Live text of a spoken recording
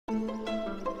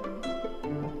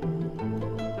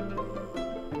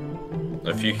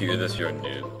If you hear this, you're a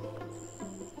noob.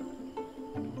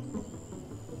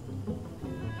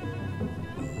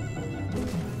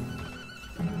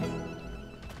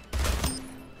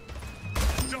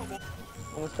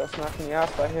 Almost got smacked in the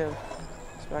ass by him.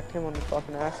 Smacked him on the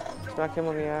fucking ass. Smacked him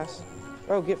on the ass.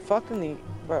 Bro, get fucked in the...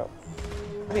 Bro.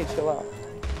 I need to chill out.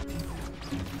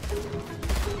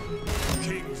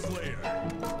 King Slayer.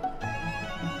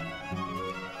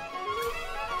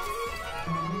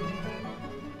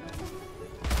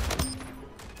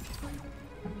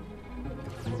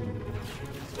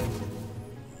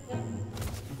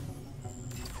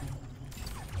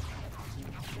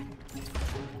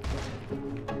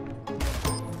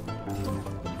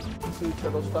 Two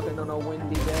turtles fucking on a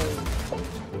windy day.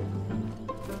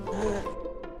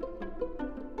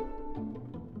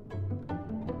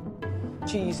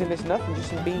 Cheese and it's nothing, just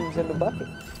some beans in the bucket.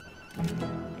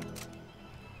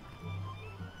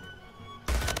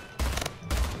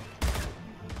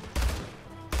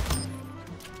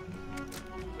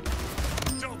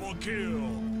 Double kill.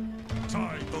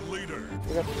 Tied the leader.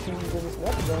 We got the cheese and it's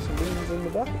nothing, just some beans in the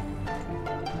bucket.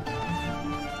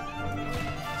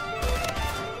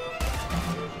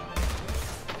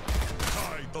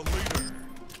 Tied the leader.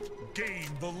 Gain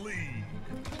the lead.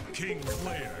 King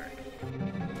Slayer.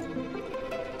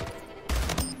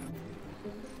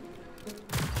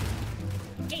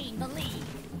 Gain the lead.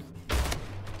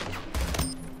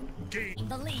 Gain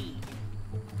The lead.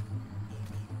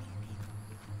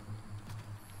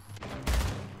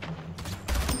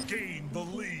 Gain the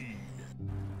lead.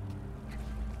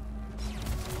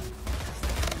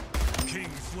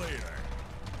 King Slayer.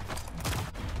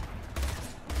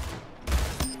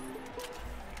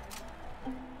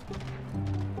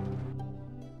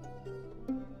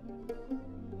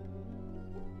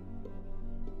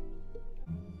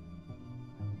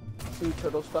 Two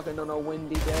turtles fucking on a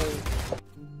windy day.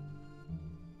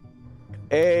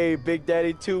 Hey, Big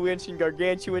Daddy 2-inch and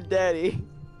Gargantuan Daddy.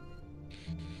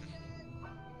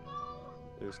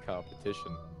 There's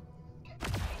competition.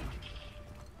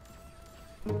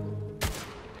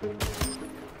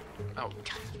 Oh,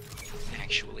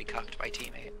 actually cucked my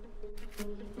teammate.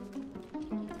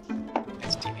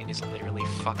 This teammate is literally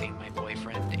fucking my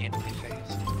boyfriend in my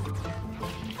face.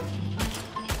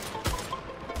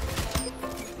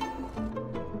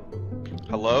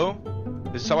 Hello?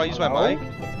 This is how I use my mic?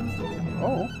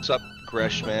 Oh. What's up,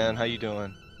 Gresh, man? How you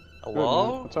doing?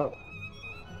 Hello? What's up?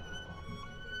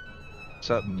 What's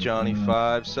up, Johnny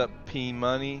Five? What's up, P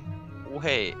Money?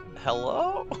 Wait,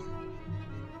 hello?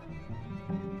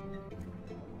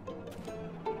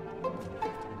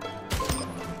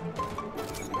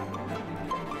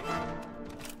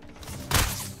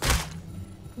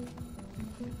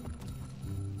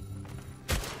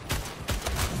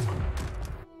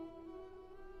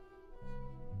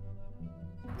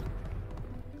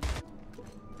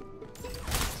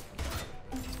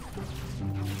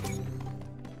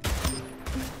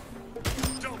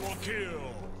 Double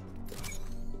kill.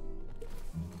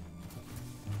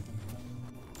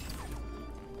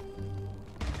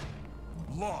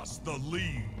 Lost the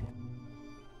lead.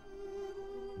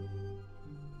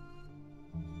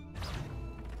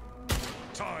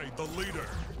 Tied the leader.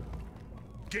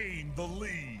 Gain the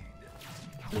lead.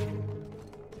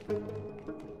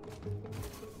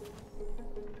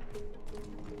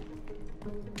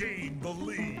 Gain the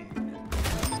lead.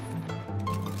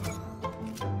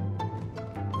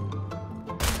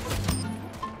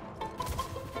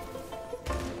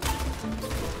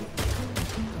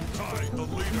 Tied the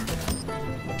leader.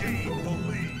 Gain the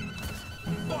lead.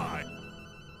 Five.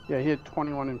 Yeah, he had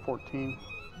 21 and 14.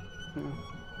 Yeah.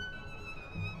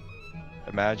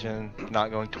 Imagine not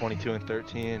going 22 and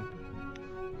 13.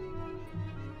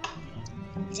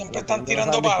 Siempre están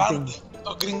tirando para adelante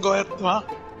los gringos estos, ¿ah?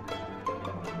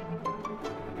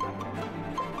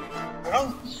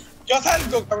 Cabrón, yo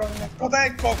salgo, cabrón, me explota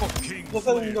el coco. Yo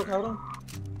salgo, cabrón.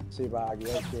 Sí, va, aquí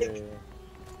hay que...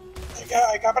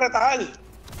 Hay que apretar.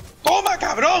 ¡Toma,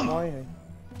 cabrón! Ay, ay.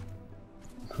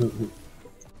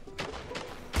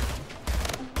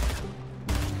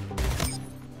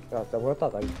 Te puedo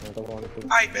estar ahí, no te puedo mentir.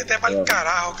 Ay, vete pa'l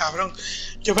carajo, cabrón.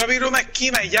 Yo me viro una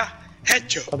esquina y ya,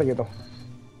 hecho. Estate quieto.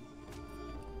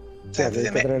 O sea,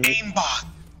 tiene aimbot.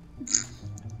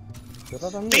 Yo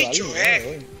tratando de Bicho,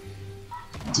 darle,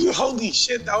 Dude, holy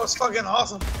shit, that was fucking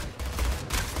awesome.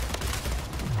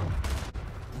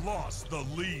 Lost the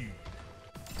lead.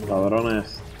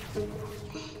 Ladrones.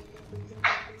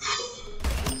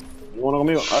 Uno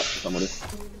conmigo. Ah, se murió.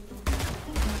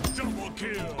 Double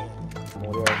kill.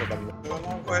 Murió ese también. Vamos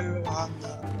a cogerlo bajando.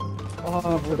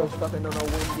 Oh, puto stuck in on a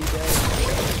windy day.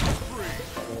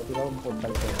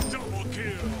 Double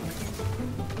kill.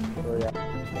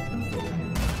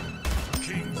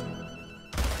 Kings.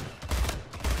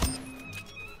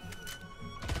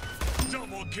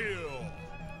 Double kill.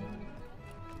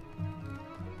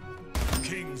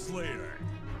 King Slayer.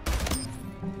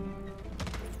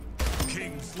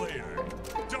 King Slayer.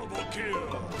 Double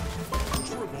kill.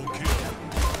 Triple kill.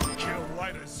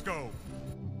 Kaleidoscope.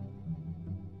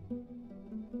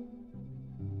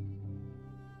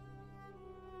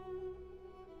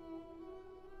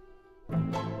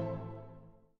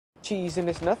 Cheese and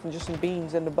it's nothing, just some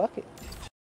beans in the bucket.